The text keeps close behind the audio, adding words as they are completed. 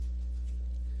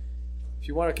If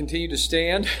you want to continue to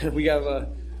stand, we have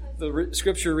the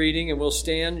scripture reading, and we'll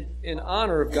stand in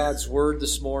honor of God's word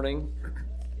this morning.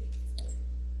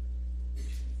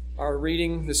 Our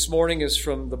reading this morning is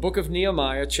from the book of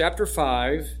Nehemiah, chapter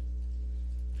 5,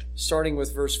 starting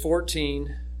with verse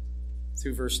 14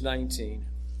 through verse 19.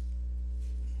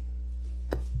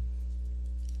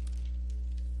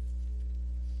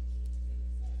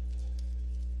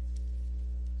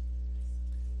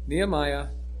 Nehemiah,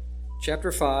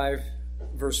 chapter 5,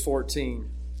 verse 14.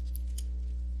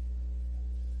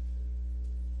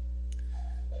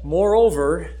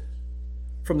 Moreover,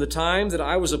 from the time that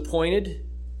I was appointed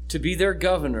to be their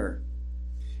governor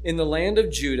in the land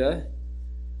of Judah,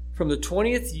 from the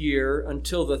 20th year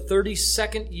until the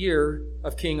 32nd year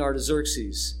of King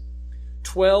Artaxerxes,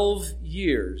 12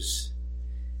 years,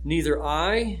 neither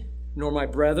I nor my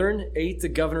brethren ate the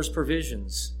governor's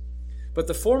provisions. But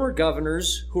the former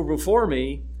governors who were before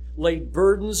me laid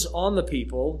burdens on the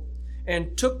people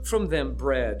and took from them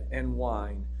bread and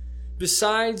wine,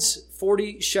 besides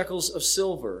 40 shekels of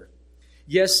silver.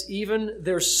 Yes, even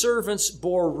their servants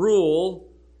bore rule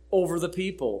over the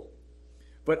people.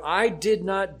 But I did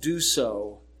not do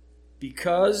so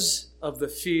because of the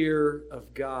fear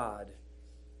of God.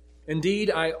 Indeed,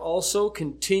 I also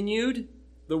continued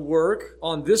the work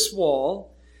on this wall,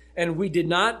 and we did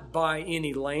not buy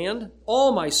any land.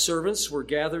 All my servants were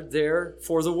gathered there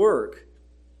for the work.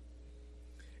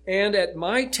 And at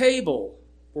my table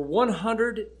were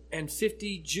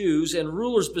 150 Jews and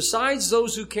rulers, besides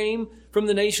those who came from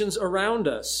the nations around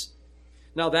us.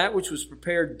 Now that which was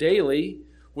prepared daily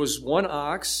was 1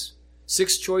 ox,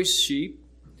 6 choice sheep.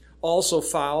 Also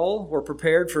fowl were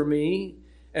prepared for me,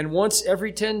 and once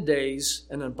every 10 days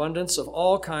an abundance of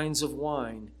all kinds of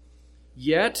wine.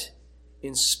 Yet,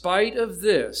 in spite of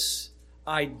this,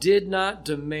 I did not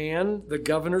demand the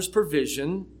governor's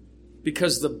provision,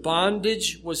 because the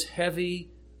bondage was heavy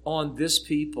on this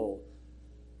people.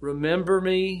 Remember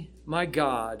me, my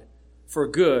God, for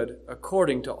good,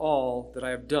 according to all that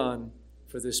I have done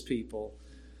for this people.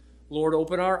 Lord,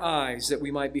 open our eyes that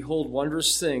we might behold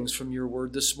wondrous things from your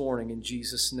word this morning, in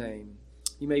Jesus' name.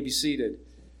 You may be seated.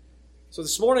 So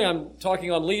this morning I'm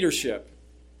talking on leadership,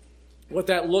 what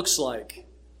that looks like.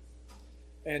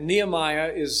 And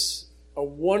Nehemiah is a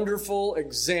wonderful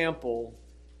example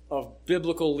of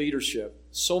biblical leadership.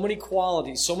 So many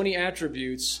qualities, so many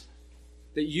attributes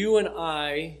that you and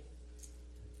I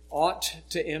ought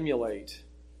to emulate.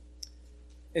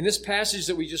 In this passage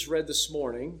that we just read this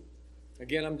morning,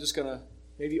 again, I'm just going to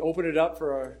maybe open it up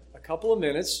for a couple of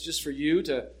minutes just for you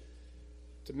to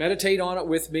meditate on it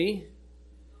with me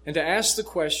and to ask the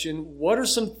question, what are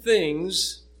some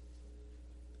things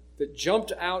that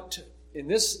jumped out in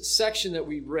this section that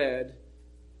we read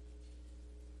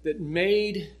that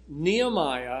made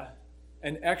Nehemiah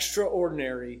an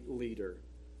extraordinary leader?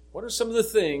 What are some of the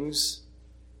things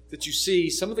that you see,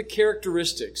 some of the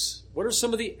characteristics? What are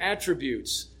some of the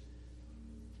attributes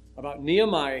about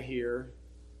Nehemiah here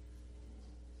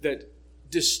that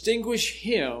distinguish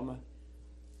him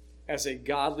as a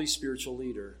godly spiritual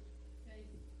leader?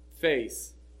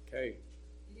 Faith. Okay.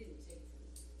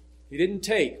 He didn't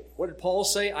take. What did Paul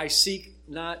say? I seek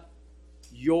not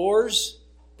yours,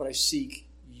 but I seek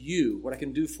you, what I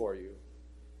can do for you.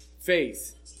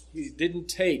 Faith. He didn't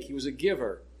take. He was a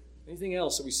giver. Anything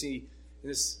else that we see in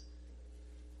this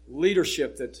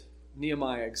leadership that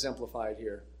Nehemiah exemplified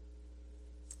here?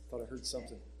 Thought I heard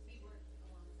something.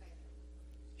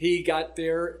 He got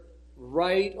there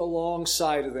right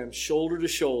alongside of them, shoulder to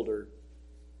shoulder.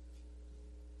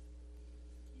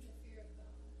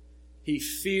 He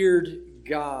feared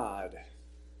God.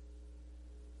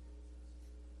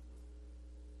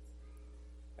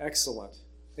 Excellent.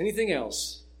 Anything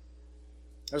else?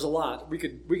 There's a lot. We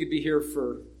could be here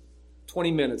for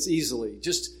 20 minutes easily,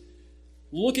 just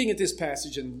looking at this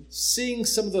passage and seeing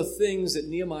some of the things that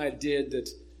Nehemiah did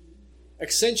that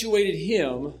accentuated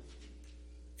him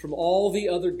from all the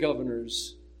other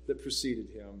governors that preceded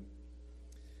him.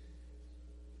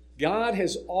 God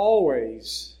has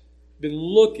always been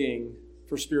looking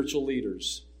for spiritual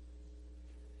leaders.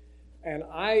 And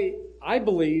I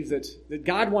believe that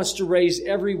God wants to raise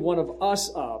every one of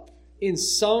us up in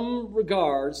some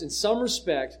regards, in some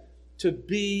respect, to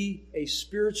be a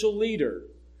spiritual leader.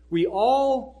 We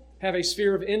all have a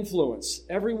sphere of influence,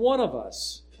 every one of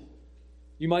us.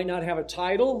 You might not have a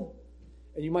title,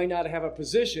 and you might not have a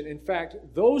position. In fact,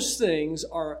 those things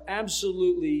are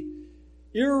absolutely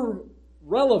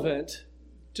irrelevant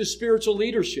to spiritual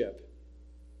leadership.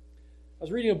 I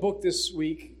was reading a book this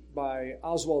week by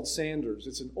Oswald Sanders.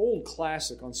 It's an old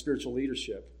classic on spiritual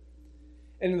leadership.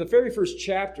 And in the very first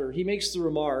chapter, he makes the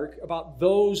remark about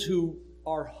those who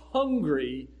are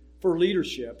hungry for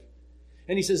leadership.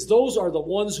 And he says those are the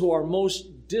ones who are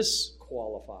most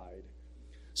disqualified.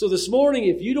 So this morning,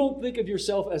 if you don't think of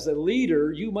yourself as a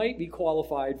leader, you might be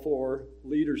qualified for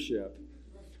leadership.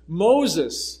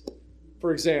 Moses,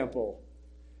 for example,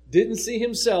 didn't see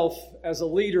himself as a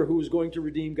leader who was going to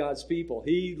redeem God's people.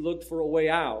 He looked for a way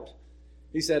out.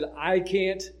 He said, I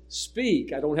can't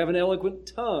speak. I don't have an eloquent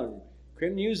tongue.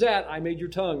 Couldn't use that. I made your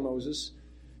tongue, Moses.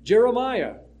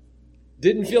 Jeremiah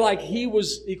didn't feel like he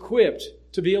was equipped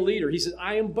to be a leader. He said,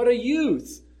 I am but a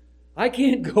youth. I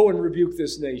can't go and rebuke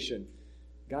this nation.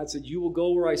 God said, you will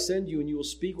go where I send you and you will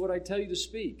speak what I tell you to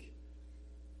speak.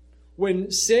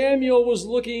 When Samuel was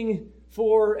looking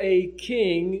for a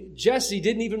king, Jesse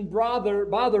didn't even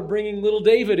bother bringing little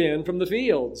David in from the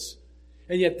fields.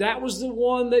 And yet that was the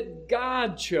one that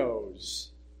God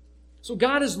chose. So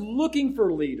God is looking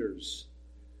for leaders.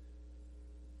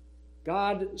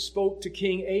 God spoke to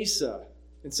King Asa.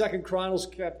 In 2 Chronicles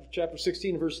chapter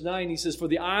 16, verse 9, he says, for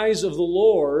the eyes of the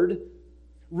Lord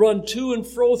run to and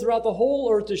fro throughout the whole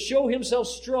earth to show himself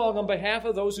strong on behalf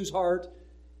of those whose heart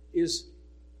is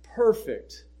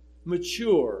perfect,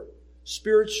 mature,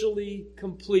 spiritually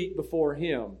complete before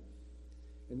him.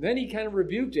 And then he kind of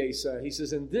rebuked Asa. He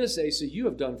says, in this, Asa, you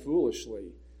have done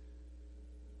foolishly.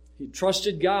 He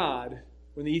trusted God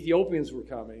when the Ethiopians were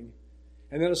coming.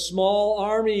 And then a small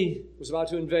army was about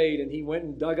to invade, and he went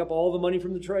and dug up all the money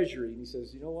from the treasury. And he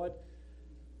says, you know what?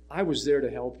 I was there to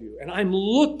help you. And I'm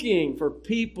looking for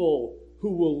people who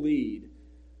will lead.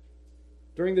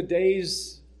 During the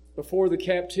days before the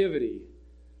captivity,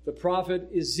 the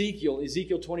prophet Ezekiel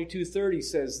 22:30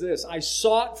 says this, I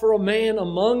sought for a man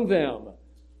among them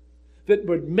that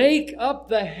would make up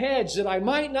the hedge that I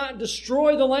might not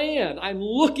destroy the land. I'm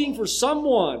looking for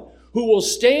someone who will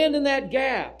stand in that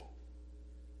gap.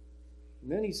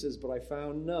 And then he says, but I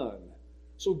found none.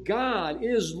 So God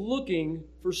is looking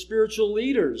for spiritual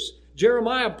leaders.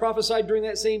 Jeremiah prophesied during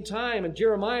that same time, and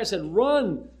Jeremiah said,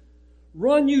 run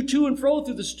you to and fro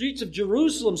through the streets of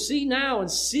Jerusalem. See now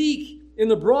and seek in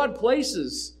the broad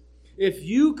places. If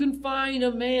you can find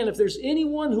a man, if there's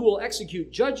anyone who will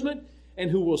execute judgment and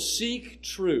who will seek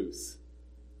truth.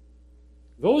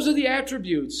 Those are the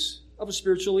attributes of a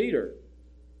spiritual leader.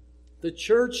 The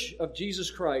church of Jesus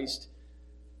Christ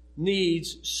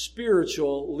needs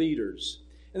spiritual leaders.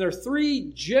 And there are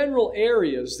three general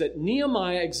areas that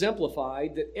Nehemiah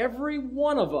exemplified that every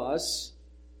one of us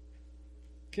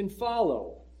can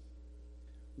follow.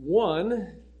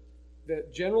 One,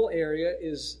 that general area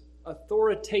is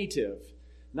authoritative,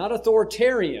 not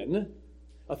authoritarian.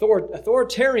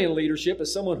 Authoritarian leadership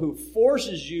is someone who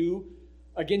forces you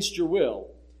against your will.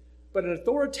 But an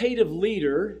authoritative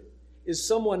leader is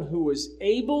someone who is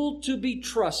able to be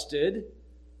trusted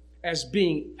as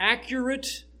being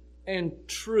accurate and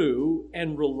true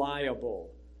and reliable.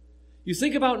 You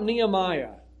think about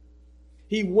Nehemiah.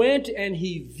 He went and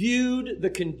he viewed the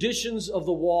conditions of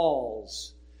the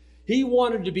walls. He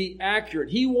wanted to be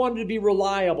accurate. He wanted to be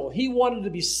reliable. He wanted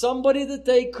to be somebody that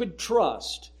they could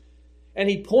trust. And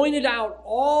he pointed out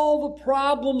all the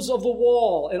problems of the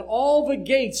wall and all the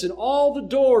gates and all the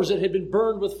doors that had been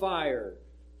burned with fire.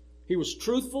 He was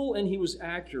truthful and he was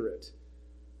accurate.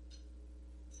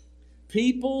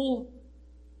 People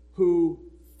who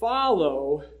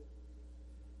follow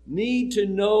need to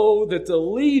know that the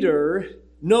leader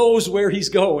knows where he's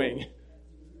going.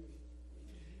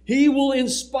 He will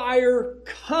inspire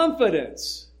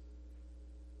confidence.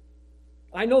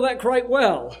 I know that quite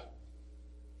well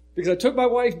because I took my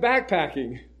wife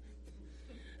backpacking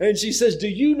and she says, do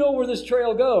you know where this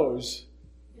trail goes?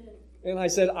 And I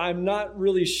said, I'm not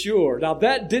really sure. Now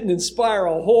that didn't inspire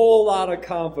a whole lot of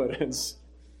confidence.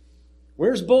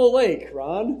 Where's Bull Lake,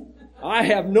 Ron? I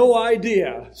have no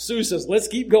idea. Sue says, let's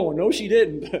keep going. No, she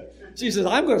didn't. She says,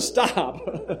 I'm going to stop.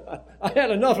 I had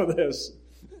enough of this.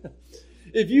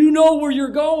 If you know where you're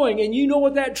going and you know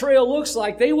what that trail looks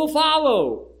like, they will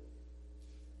follow.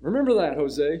 Remember that,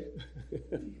 Jose.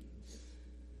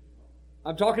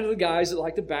 I'm talking to the guys that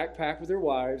like to backpack with their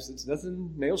wives. It's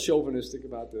nothing male chauvinistic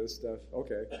about this stuff.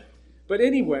 Okay. But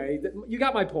anyway, you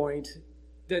got my point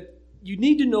that you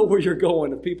need to know where you're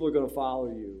going if people are going to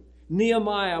follow you.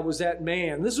 Nehemiah was that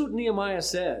man. This is what Nehemiah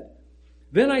said.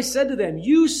 Then I said to them,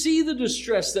 you see the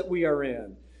distress that we are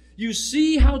in. You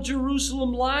see how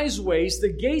Jerusalem lies waste. The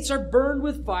gates are burned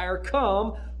with fire.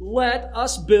 Come, let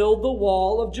us build the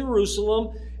wall of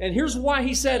Jerusalem. And here's why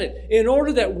he said it. In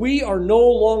order that we are no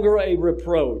longer a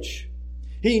reproach.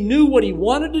 He knew what he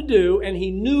wanted to do, and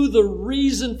he knew the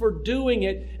reason for doing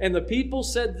it. And the people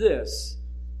said this.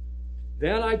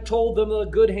 Then I told them the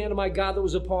good hand of my God that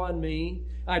was upon me.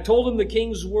 I told them the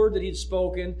king's word that he'd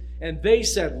spoken, and they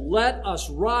said, let us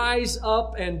rise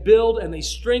up and build, and they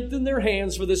strengthened their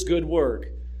hands for this good work.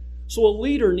 So a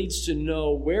leader needs to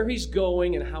know where he's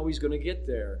going and how he's going to get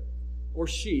there, or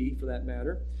she, for that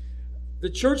matter. The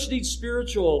church needs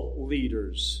spiritual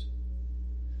leaders.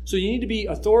 So you need to be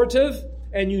authoritative,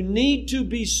 and you need to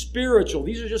be spiritual.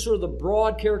 These are just sort of the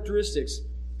broad characteristics.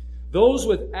 Those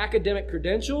with academic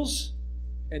credentials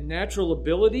and natural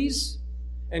abilities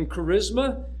and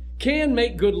charisma can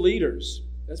make good leaders.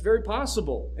 That's very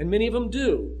possible, and many of them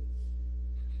do.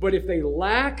 But if they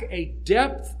lack a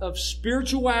depth of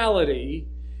spirituality,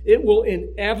 it will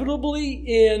inevitably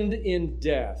end in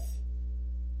death.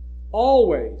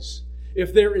 Always.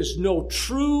 If there is no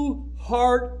true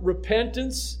heart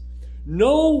repentance,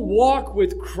 no walk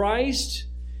with Christ,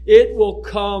 it will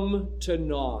come to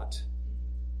naught.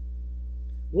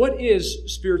 What is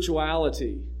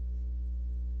spirituality?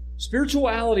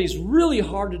 Spirituality is really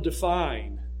hard to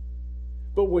define.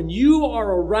 But when you are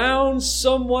around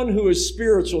someone who is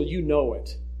spiritual, you know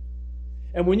it.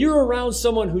 And when you're around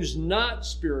someone who's not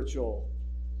spiritual,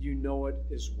 you know it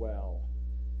as well.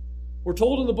 We're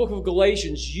told in the book of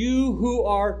Galatians, you who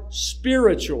are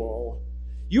spiritual,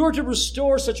 you are to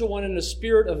restore such a one in a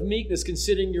spirit of meekness,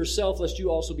 considering yourself, lest you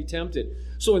also be tempted.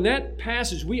 So in that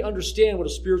passage, we understand what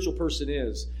a spiritual person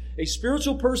is. A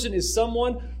spiritual person is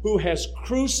someone who has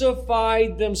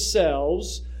crucified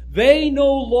themselves. They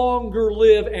no longer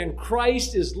live, and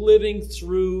Christ is living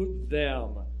through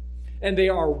them. And they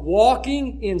are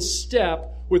walking in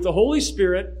step with the Holy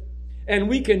Spirit, and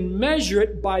we can measure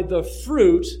it by the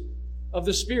fruit of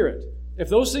the Spirit. If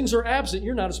those things are absent,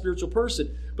 you're not a spiritual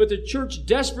person. But the church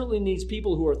desperately needs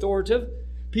people who are authoritative,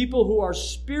 people who are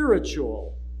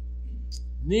spiritual.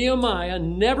 Nehemiah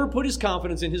never put his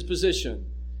confidence in his position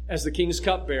as the king's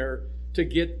cupbearer to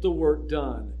get the work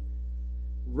done.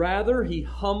 Rather, he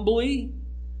humbly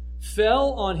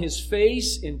fell on his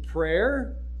face in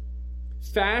prayer,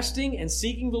 fasting, and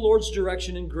seeking the Lord's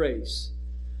direction and grace.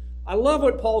 I love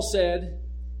what Paul said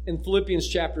in Philippians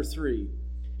chapter 3.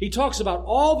 He talks about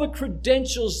all the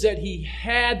credentials that he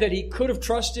had that he could have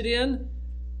trusted in.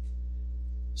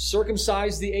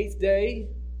 Circumcised the 8th day,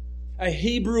 a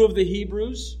Hebrew of the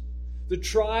Hebrews, the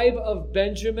tribe of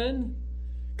Benjamin,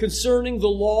 concerning the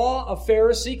law, a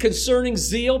Pharisee, concerning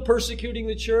zeal, persecuting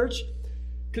the church,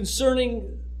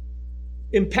 concerning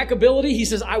impeccability, he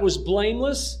says, I was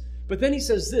blameless. But then he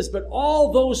says this, but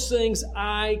all those things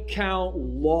I count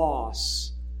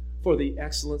loss for the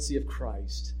excellency of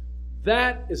Christ.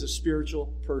 That is a spiritual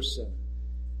person.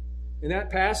 In that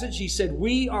passage, he said,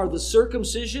 we are the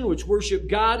circumcision which worship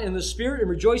God in the Spirit and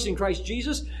rejoice in Christ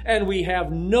Jesus, and we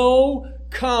have no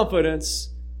confidence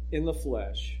in the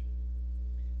flesh.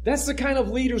 That's the kind of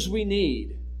leaders we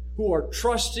need, who are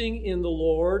trusting in the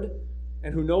Lord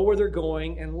and who know where they're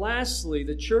going. And lastly,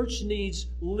 the church needs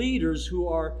leaders who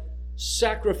are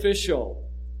sacrificial.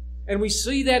 And we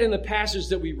see that in the passage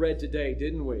that we read today,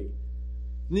 didn't we?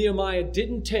 Nehemiah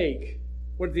didn't take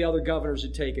what the other governors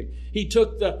had taken. He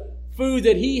took the food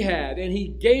that he had and he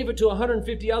gave it to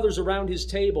 150 others around his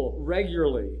table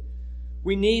regularly.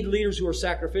 We need leaders who are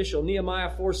sacrificial.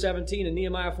 Nehemiah 4:17 and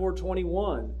Nehemiah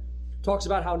 4:21 talks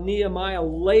about how Nehemiah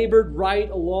labored right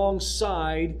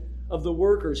alongside of the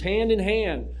workers, hand in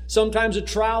hand, sometimes a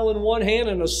trowel in one hand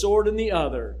and a sword in the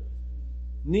other.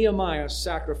 Nehemiah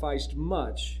sacrificed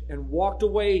much and walked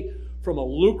away from a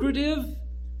lucrative,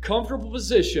 comfortable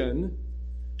position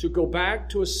to go back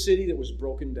to a city that was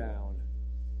broken down.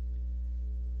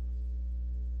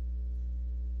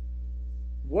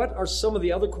 What are some of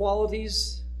the other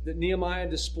qualities that Nehemiah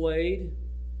displayed?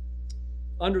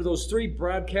 Under those three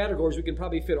broad categories, we can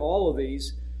probably fit all of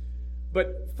these.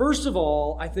 But first of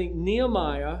all, I think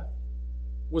Nehemiah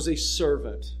was a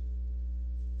servant.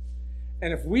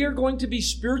 And if we are going to be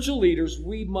spiritual leaders,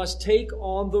 we must take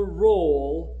on the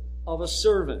role of a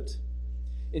servant.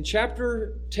 In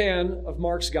chapter 10 of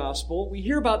Mark's Gospel, we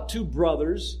hear about two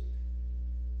brothers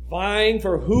vying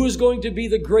for who is going to be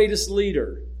the greatest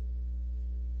leader.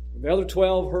 When the other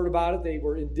 12 heard about it, they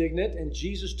were indignant, and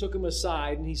Jesus took them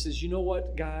aside, and he says, you know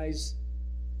what, guys?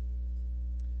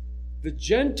 The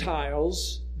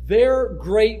Gentiles, they're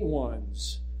great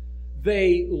ones.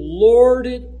 They lord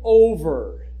it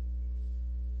over.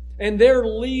 And their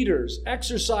leaders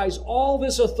exercise all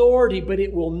this authority, but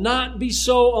it will not be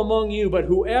so among you. But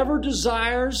whoever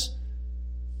desires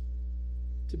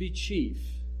to be chief,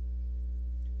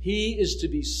 he is to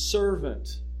be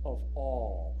servant of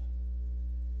all.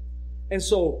 And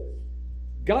so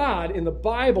God in the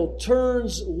Bible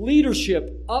turns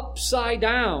leadership upside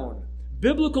down.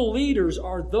 Biblical leaders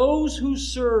are those who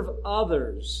serve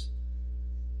others.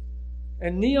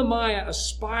 And Nehemiah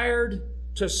aspired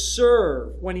to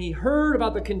serve. When he heard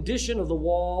about the condition of the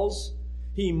walls,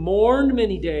 he mourned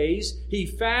many days. He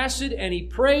fasted and he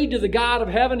prayed to the God of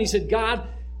heaven. He said, God,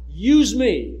 use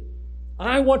me.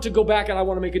 I want to go back and I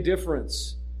want to make a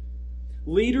difference.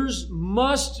 Leaders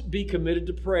must be committed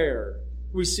to prayer.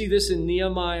 We see this in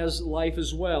Nehemiah's life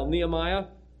as well. Nehemiah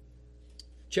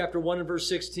chapter 1 and verse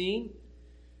 16.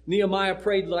 Nehemiah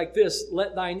prayed like this,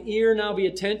 let thine ear now be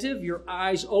attentive, your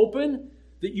eyes open,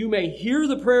 that you may hear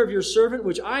the prayer of your servant,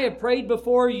 which I have prayed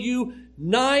before you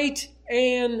night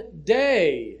and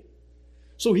day.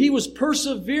 So he was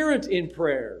perseverant in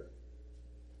prayer.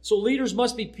 So leaders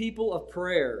must be people of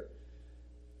prayer.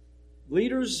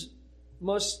 Leaders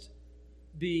must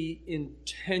be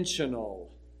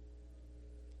intentional.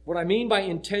 What I mean by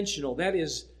intentional, that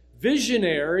is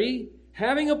visionary,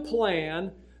 having a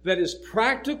plan that is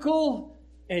practical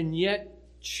and yet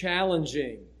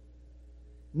challenging.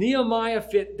 Nehemiah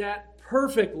fit that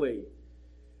perfectly.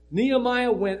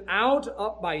 Nehemiah went out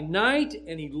up by night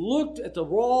and he looked at the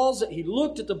walls, he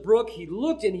looked at the brook, he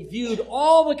looked and he viewed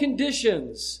all the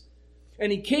conditions.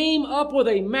 And he came up with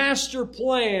a master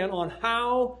plan on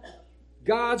how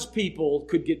God's people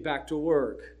could get back to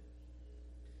work.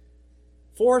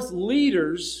 Fourth,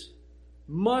 leaders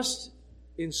must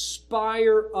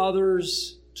inspire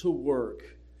others to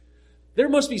work. There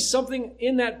must be something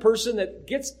in that person that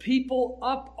gets people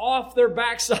up off their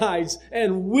backsides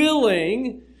and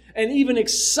willing and even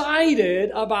excited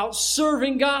about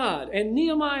serving God. And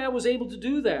Nehemiah was able to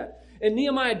do that. And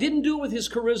Nehemiah didn't do it with his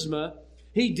charisma.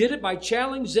 He did it by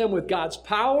challenging them with God's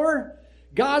power,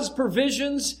 God's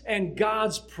provisions, and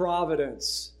God's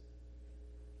providence.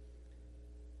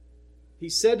 He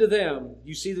said to them,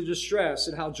 you see the distress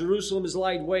and how Jerusalem is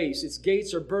laid waste. Its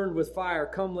gates are burned with fire.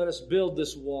 Come, let us build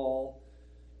this wall,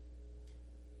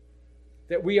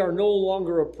 that we are no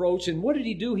longer approached. And what did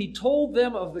he do? He told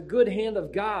them of the good hand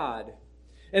of God.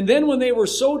 And then when they were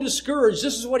so discouraged,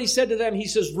 this is what he said to them. He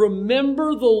says,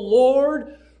 remember the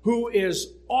Lord who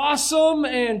is awesome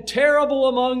and terrible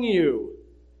among you.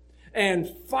 And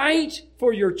fight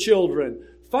for your children.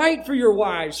 Fight for your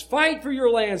wives. Fight for your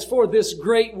lands for this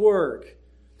great work.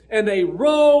 And they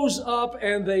rose up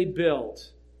and they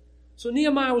built. So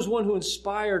Nehemiah was one who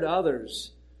inspired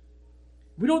others.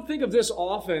 We don't think of this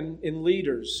often in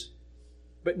leaders,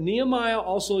 but Nehemiah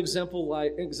also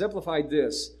exemplified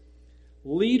this.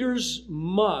 Leaders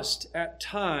must at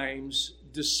times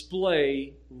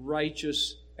display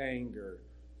righteous anger.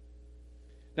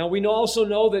 Now we also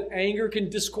know that anger can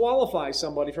disqualify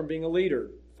somebody from being a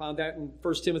leader. Found that in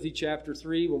 1 Timothy chapter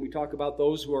 3 when we talk about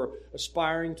those who are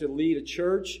aspiring to lead a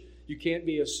church. You can't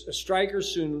be a striker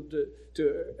soon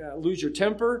to lose your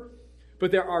temper. But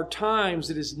there are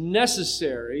times it is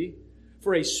necessary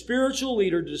for a spiritual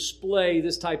leader to display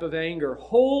this type of anger.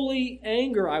 Holy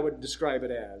anger, I would describe it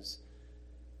as.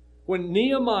 When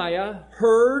Nehemiah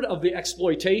heard of the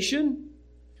exploitation,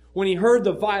 when he heard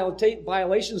the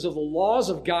violations of the laws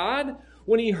of God,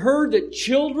 when he heard that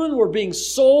children were being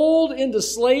sold into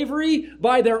slavery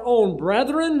by their own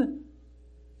brethren,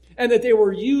 and that they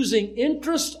were using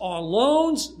interest on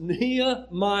loans,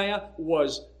 Nehemiah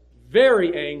was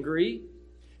very angry.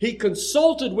 He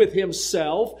consulted with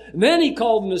himself, and then he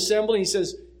called an assembly and he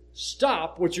says,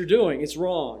 stop what you're doing. It's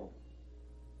wrong.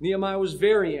 Nehemiah was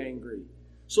very angry.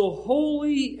 So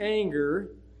holy anger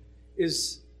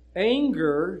is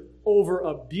anger over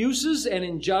abuses and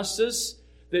injustice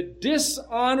that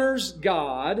dishonors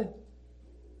God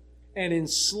and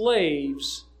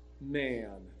enslaves man.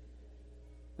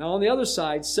 Now on the other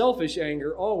side, selfish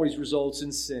anger always results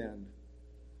in sin.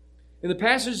 In the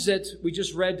passage that we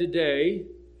just read today,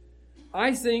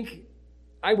 I think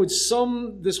I would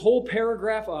sum this whole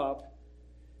paragraph up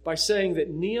by saying that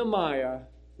Nehemiah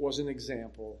was an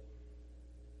example.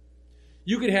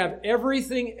 You could have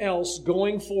everything else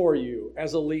going for you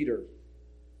as a leader.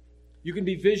 You can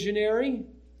be visionary.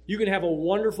 You can have a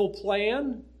wonderful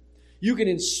plan. You can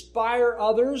inspire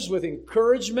others with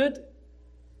encouragement.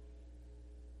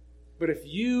 But if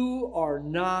you are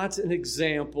not an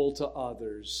example to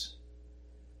others,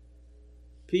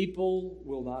 people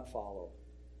will not follow.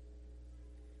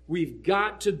 We've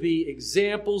got to be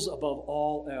examples above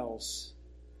all else.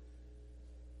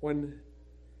 When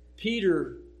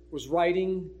Peter was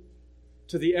writing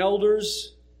to the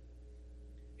elders,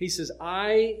 he says,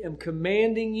 I am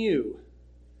commanding you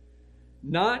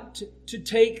not to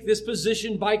take this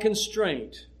position by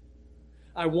constraint.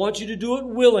 I want you to do it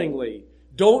willingly.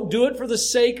 Don't do it for the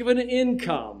sake of an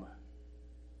income.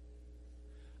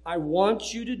 I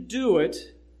want you to do it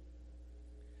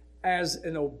as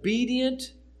an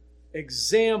obedient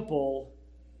example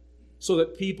so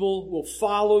that people will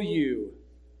follow you.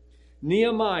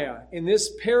 Nehemiah, in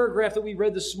this paragraph that we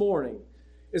read this morning,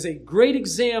 is a great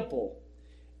example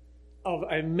of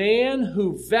a man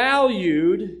who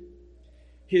valued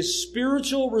his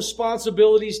spiritual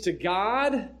responsibilities to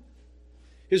God,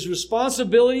 his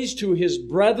responsibilities to his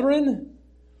brethren,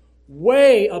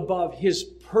 way above his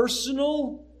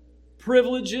personal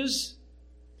privileges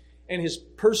and his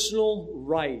personal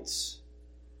rights.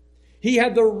 He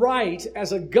had the right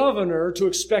as a governor to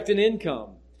expect an income.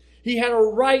 He had a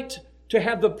right to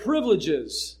have the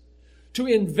privileges to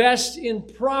invest in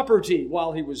property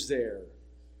while he was there.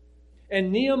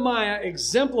 And Nehemiah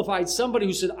exemplified somebody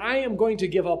who said, I am going to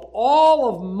give up all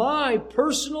of my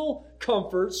personal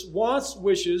comforts, wants,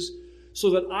 wishes, so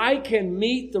that I can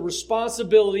meet the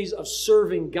responsibilities of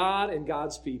serving God and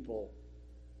God's people.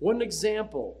 What an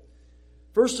example.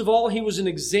 First of all, he was an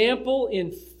example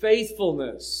in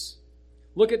faithfulness.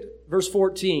 Look at verse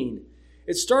 14.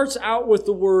 It starts out with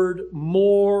the word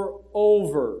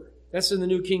moreover. That's in the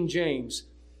New King James.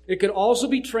 It could also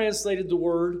be translated the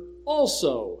word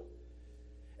also.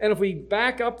 And if we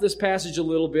back up this passage a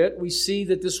little bit, we see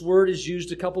that this word is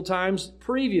used a couple times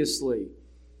previously.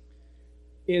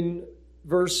 In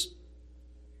verse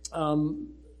 13,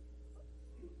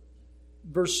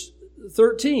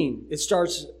 it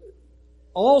starts,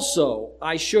 also,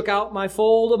 I shook out my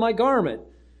fold of my garment.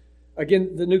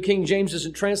 Again, the New King James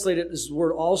doesn't translate it as the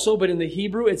word also, but in the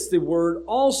Hebrew, it's the word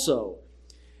also.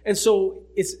 And so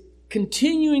it's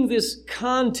continuing this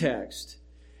context.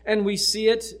 And we see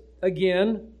it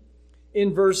again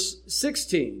in verse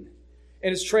 16.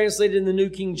 And it's translated in the New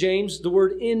King James, the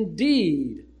word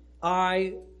indeed,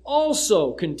 I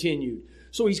also continued.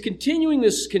 So he's continuing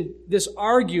this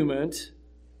argument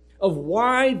of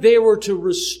why they were to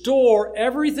restore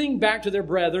everything back to their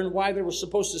brethren, why they were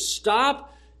supposed to stop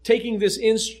taking this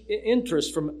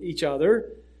interest from each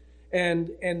other. And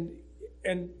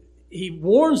he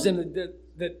warns them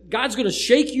that God's going to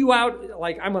shake you out,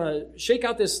 like I'm going to shake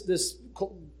out this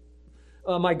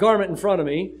my garment in front of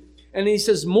me. And he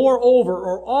says, moreover,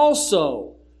 or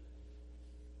also,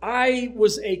 I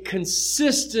was a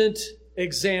consistent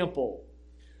example.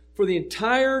 For the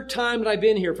entire time that I've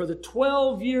been here, for the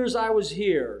 12 years I was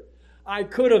here, I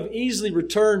could have easily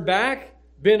returned back,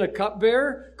 been a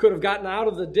cupbearer, could have gotten out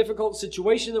of the difficult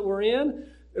situation that we're in.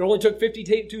 It only took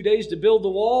 52 days to build the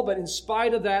wall, but in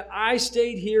spite of that, I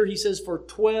stayed here, he says, for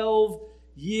 12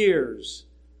 years.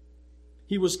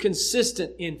 He was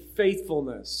consistent in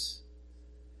faithfulness.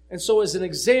 And so as an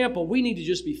example, we need to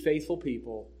just be faithful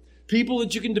people. People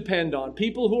that you can depend on.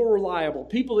 People who are reliable.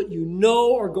 People that you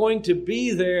know are going to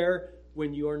be there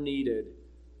when you're needed.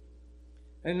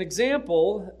 An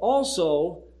example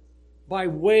also by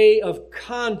way of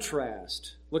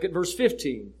contrast. Look at verse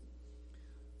 15.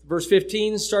 Verse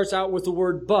 15 starts out with the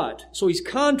word but. So he's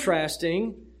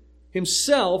contrasting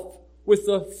himself with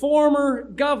the former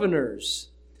governors.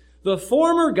 The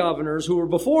former governors who were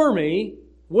before me,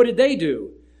 what did they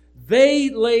do? They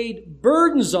laid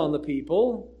burdens on the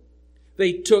people.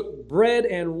 They took bread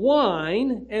and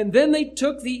wine, and then they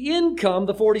took the income,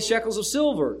 the 40 shekels of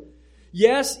silver.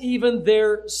 Yes, even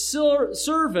their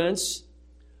servants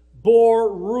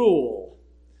bore rule.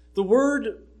 The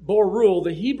word bore rule,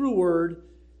 the Hebrew word,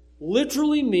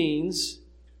 literally means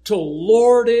to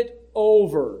lord it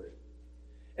over.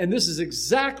 And this is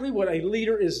exactly what a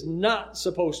leader is not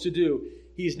supposed to do.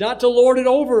 He's not to lord it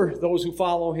over those who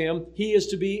follow him. He is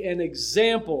to be an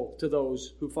example to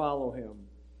those who follow him.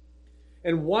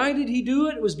 And why did he do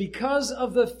it? It was because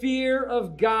of the fear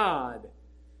of God.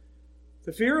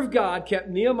 The fear of God kept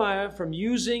Nehemiah from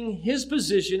using his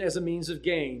position as a means of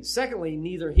gain. Secondly,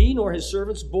 neither he nor his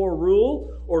servants bore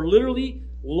rule or literally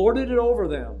lorded it over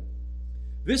them.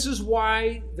 This is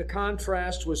why the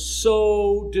contrast was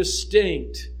so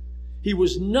distinct. He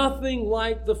was nothing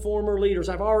like the former leaders.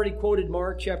 I've already quoted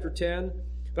Mark chapter 10,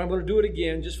 but I'm going to do it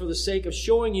again just for the sake of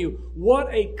showing you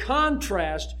what a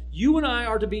contrast you and I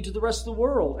are to be to the rest of the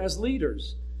world as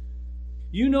leaders.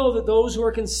 You know that those who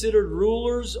are considered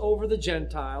rulers over the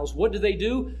Gentiles, what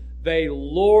do? They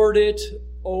lord it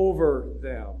over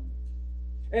them.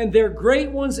 And their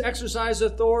great ones exercise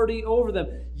authority over them.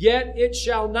 Yet it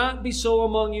shall not be so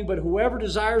among you, but whoever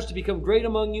desires to become great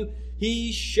among you,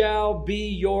 he shall be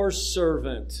your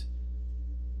servant.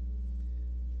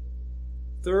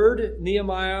 Third,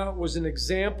 Nehemiah was an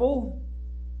example,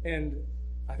 and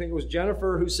I think it was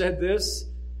Jennifer who said this,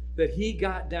 that he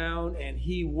got down and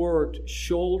he worked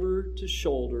shoulder to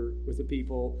shoulder with the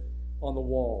people on the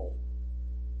wall.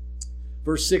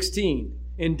 Verse 16,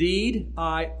 indeed,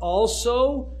 I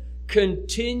also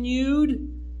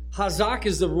continued Hazak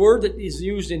is the word that is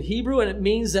used in Hebrew, and it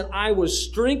means that I was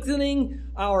strengthening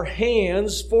our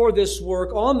hands for this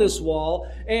work on this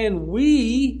wall, and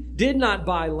we did not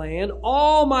buy land.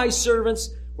 All my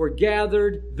servants were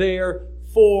gathered there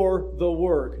for the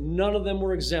work. None of them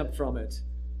were exempt from it.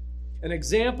 An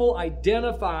example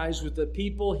identifies with the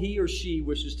people he or she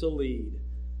wishes to lead.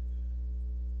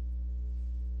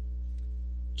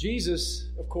 Jesus,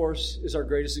 of course, is our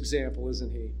greatest example,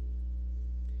 isn't he?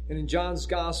 And in John's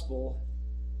Gospel,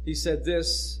 he said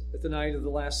this at the night of the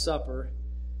Last Supper,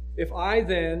 "If I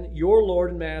then, your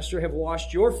Lord and Master, have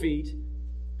washed your feet,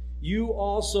 you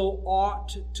also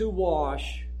ought to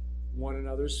wash one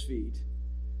another's feet.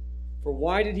 For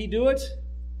why did he do it?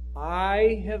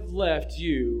 I have left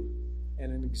you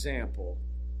an example."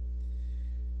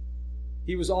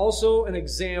 He was also an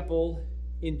example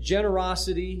in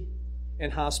generosity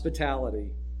and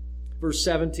hospitality. Verse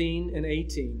 17 and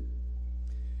 18.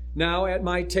 "Now at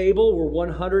my table were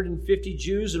 150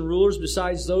 Jews and rulers,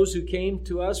 besides those who came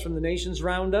to us from the nations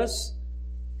round us.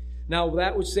 Now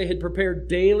that which they had prepared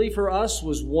daily for us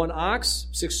was 1 ox,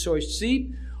 6 choice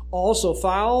sheep. Also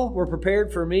fowl were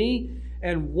prepared for me,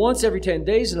 and once every 10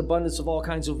 days an abundance of all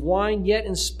kinds of wine. Yet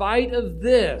in spite of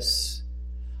this,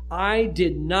 I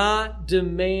did not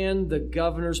demand the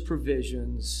governor's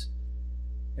provisions.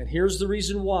 And here's the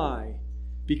reason why.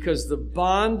 Because the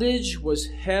bondage was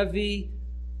heavy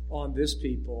on this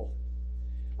people."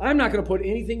 I'm not going to put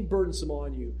anything burdensome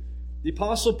on you. The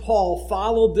Apostle Paul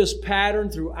followed this pattern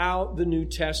throughout the New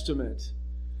Testament.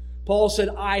 Paul said,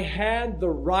 I had the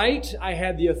right, I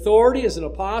had the authority as an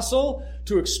apostle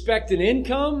to expect an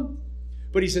income.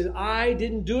 But he said, I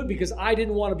didn't do it because I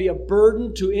didn't want to be a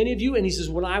burden to any of you. And he says,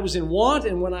 when I was in want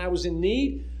and when I was in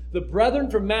need, the brethren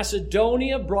from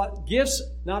Macedonia brought gifts,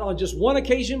 not on just one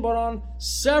occasion, but on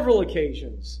several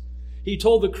occasions. He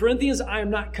told the Corinthians, I am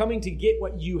not coming to get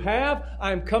what you have.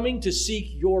 I am coming to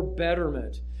seek your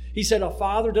betterment. He said, a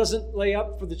father doesn't lay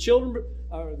up for the children,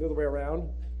 the other way around.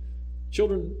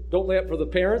 Children don't lay up for the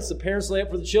parents. The parents lay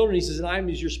up for the children. He says, and I am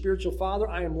as your spiritual father.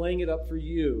 I am laying it up for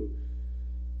you.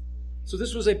 So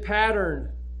this was a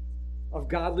pattern of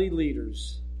godly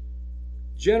leaders.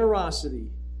 Generosity,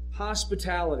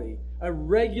 hospitality, a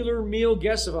regular meal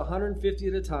guest of 150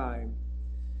 at a time.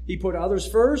 He put others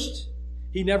first.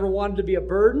 He never wanted to be a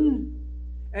burden.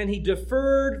 And he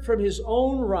deferred from his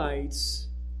own rights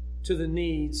to the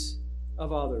needs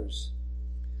of others.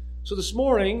 So this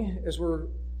morning, as we're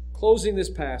closing this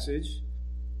passage,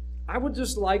 I would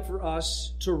just like for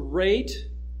us to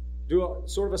do a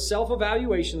sort of a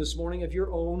self-evaluation this morning of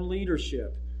your own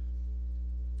leadership.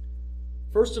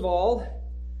 First of all,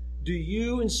 do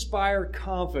you inspire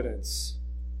confidence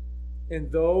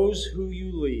in those who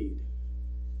you lead?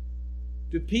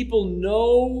 Do people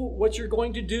know what you're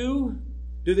going to do?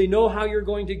 Do they know how you're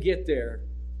going to get there?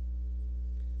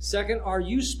 Second, are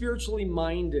you spiritually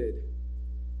minded?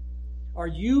 Are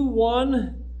you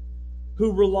one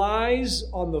who relies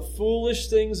on the foolish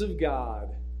things of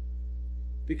God?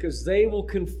 Because they will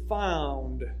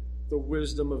confound the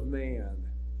wisdom of man.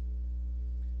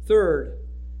 Third,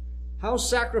 how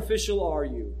sacrificial are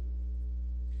you?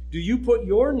 Do you put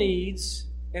your needs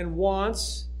and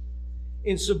wants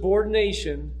in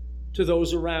subordination to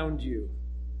those around you?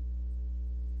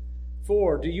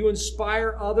 4, do you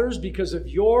inspire others because of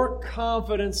your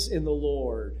confidence in the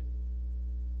Lord?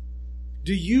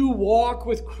 Do you walk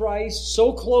with Christ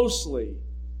so closely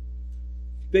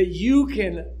that you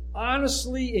can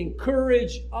honestly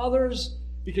encourage others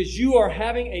because you are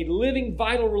having a living,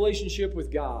 vital relationship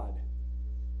with God?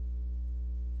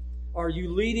 Are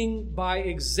you leading by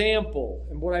example?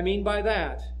 And what I mean by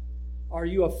that, are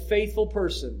you a faithful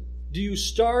person? Do you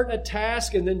start a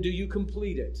task and then do you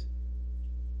complete it?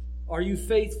 Are you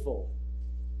faithful?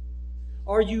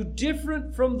 Are you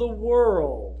different from the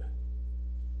world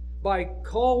by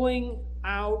calling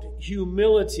out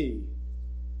humility?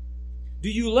 Do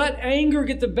you let anger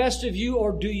get the best of you,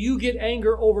 or do you get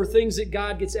anger over things that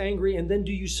God gets angry, and then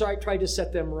do you try to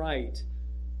set them right?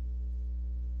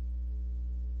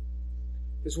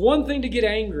 It's one thing to get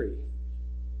angry,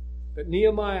 but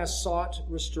Nehemiah sought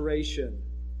restoration.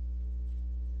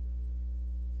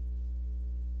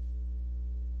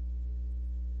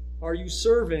 Are you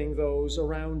serving those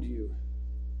around you?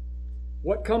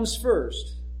 What comes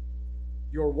first?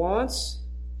 Your wants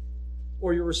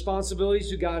or your responsibilities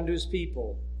to God and to His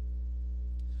people?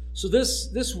 So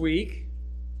this week,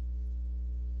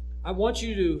 I want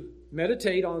you to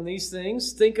meditate on these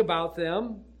things, think about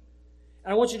them,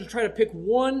 and I want you to try to pick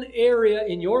one area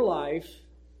in your life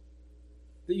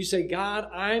that you say, God,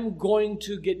 I'm going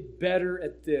to get better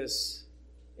at this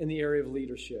in the area of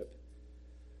leadership.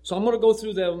 So I'm going to go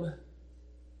through them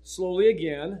slowly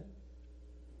again.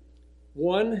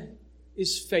 One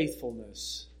is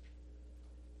faithfulness.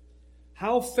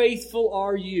 How faithful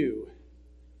are you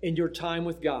in your time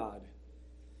with God,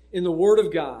 in the Word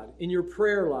of God, in your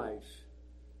prayer life?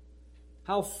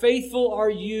 How faithful are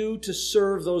you to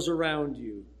serve those around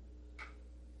you?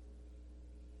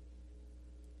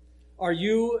 Are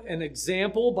you an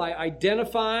example by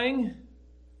identifying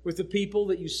with the people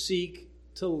that you seek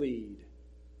to lead?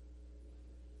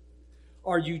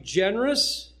 Are you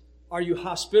generous? Are you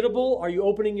hospitable? Are you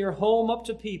opening your home up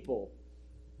to people?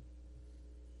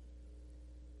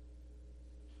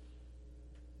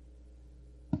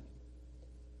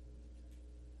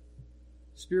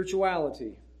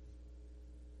 Spirituality.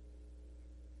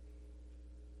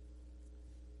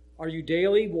 Are you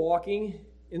daily walking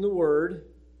in the Word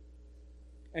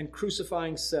and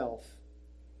crucifying self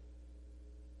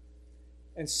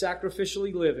and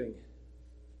sacrificially living?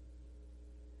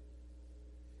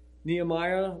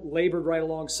 Nehemiah labored right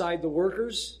alongside the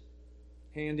workers,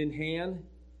 hand in hand.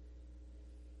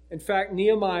 In fact,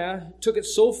 Nehemiah took it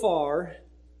so far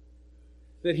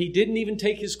that he didn't even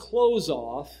take his clothes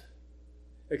off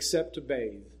except to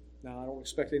bathe. Now, I don't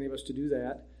expect any of us to do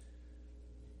that.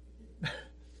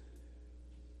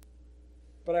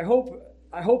 But I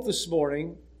hope this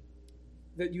morning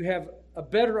that you have a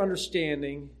better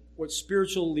understanding what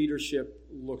spiritual leadership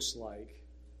looks like.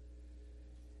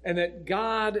 And that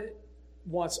God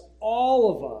wants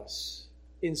all of us,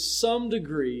 in some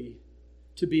degree,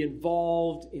 to be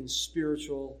involved in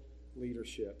spiritual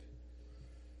leadership.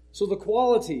 So the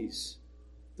qualities,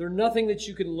 they're nothing that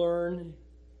you can learn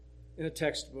in a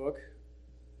textbook.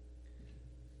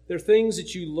 They're things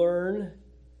that you learn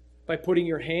by putting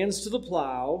your hands to the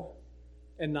plow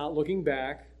and not looking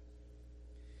back.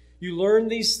 You learn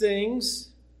these things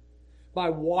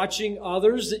by watching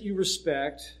others that you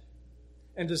respect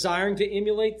and desiring to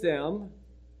emulate them.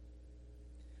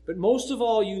 But most of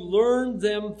all, you learn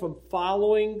them from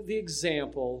following the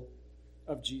example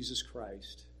of Jesus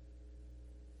Christ.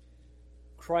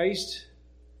 Christ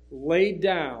laid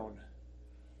down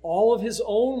all of his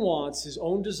own wants, his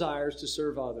own desires to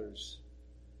serve others.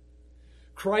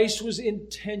 Christ was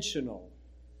intentional.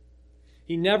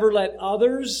 He never let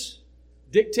others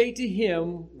dictate to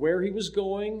him where he was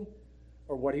going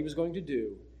or what he was going to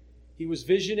do. He was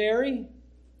visionary.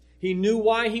 He knew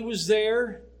why he was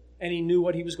there, and he knew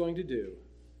what he was going to do.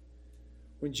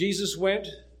 When Jesus went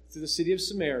to the city of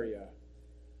Samaria,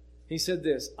 he said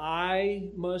this, "I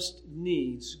must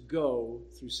needs go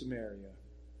through Samaria."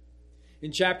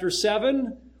 In chapter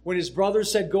 7, when his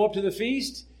brothers said, "Go up to the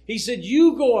feast," he said,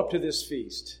 "You go up to this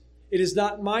feast. It is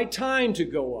not my time to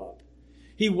go up."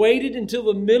 He waited until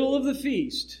the middle of the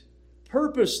feast,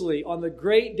 purposely on the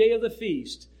great day of the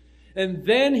feast. And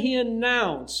then he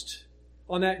announced,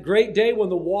 on that great day when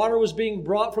the water was being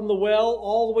brought from the well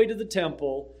all the way to the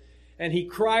temple, and he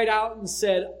cried out and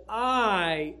said,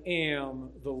 "I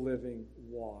am the living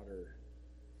water."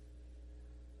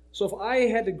 So if I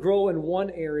had to grow in one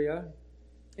area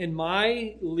in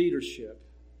my leadership,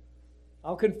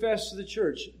 I'll confess to the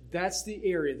church, that's the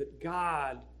area that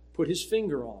God put his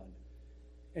finger on.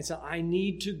 And so I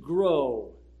need to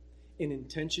grow in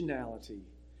intentionality.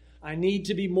 I need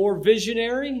to be more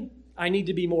visionary. I need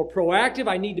to be more proactive.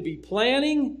 I need to be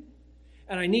planning.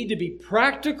 And I need to be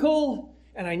practical.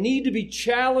 And I need to be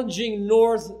challenging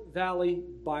North Valley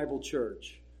Bible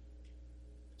Church.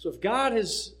 So if God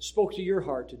has spoke to your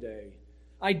heart today,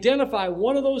 identify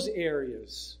one of those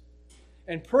areas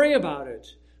and pray about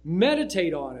it.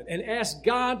 Meditate on it and ask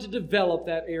God to develop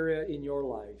that area in your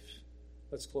life.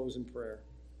 Let's close in prayer.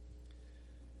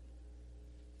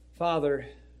 Father,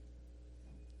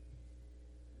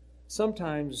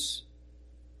 sometimes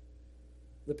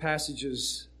the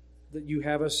passages that you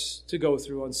have us to go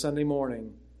through on Sunday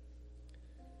morning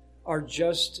are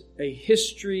just a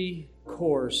history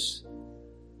course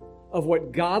of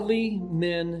what godly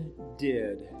men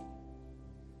did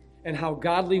and how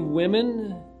godly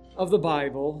women of the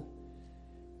Bible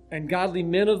and godly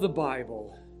men of the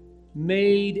Bible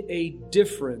made a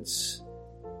difference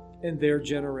in their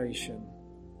generation.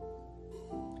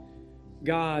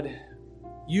 God,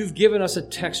 you've given us a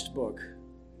textbook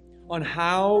on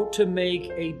how to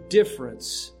make a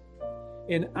difference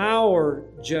in our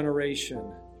generation.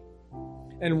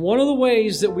 And one of the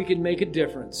ways that we can make a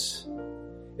difference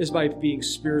is by being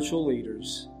spiritual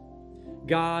leaders.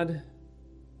 God,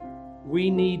 we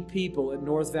need people at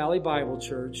North Valley Bible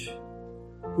Church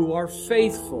who are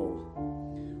faithful.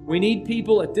 We need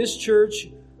people at this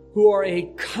church who are a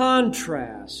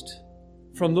contrast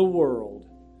from the world.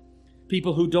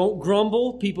 People who don't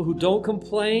grumble, people who don't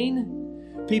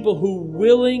complain, people who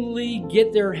willingly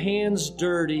get their hands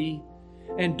dirty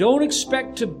and don't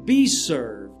expect to be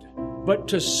served, but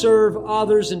to serve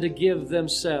others and to give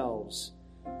themselves.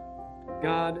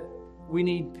 God, we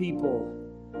need people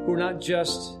who are not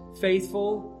just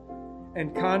faithful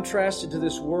and contrasted to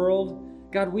this world.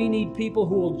 God, we need people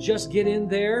who will just get in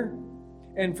there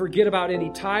and forget about any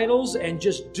titles and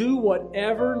just do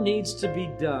whatever needs to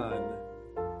be done.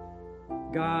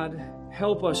 God,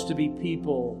 help us to be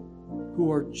people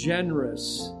who are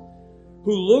generous,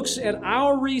 who looks at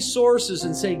our resources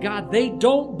and say, God, they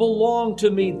don't belong to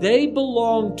me. They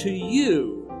belong to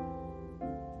you,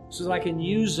 so that I can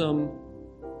use them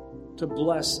to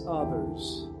bless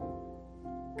others.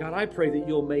 God, I pray that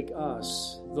you'll make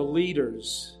us the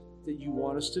leaders that you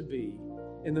want us to be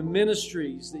in the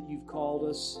ministries that you've called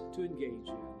us to engage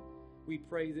in. We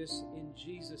pray this in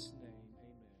Jesus' name.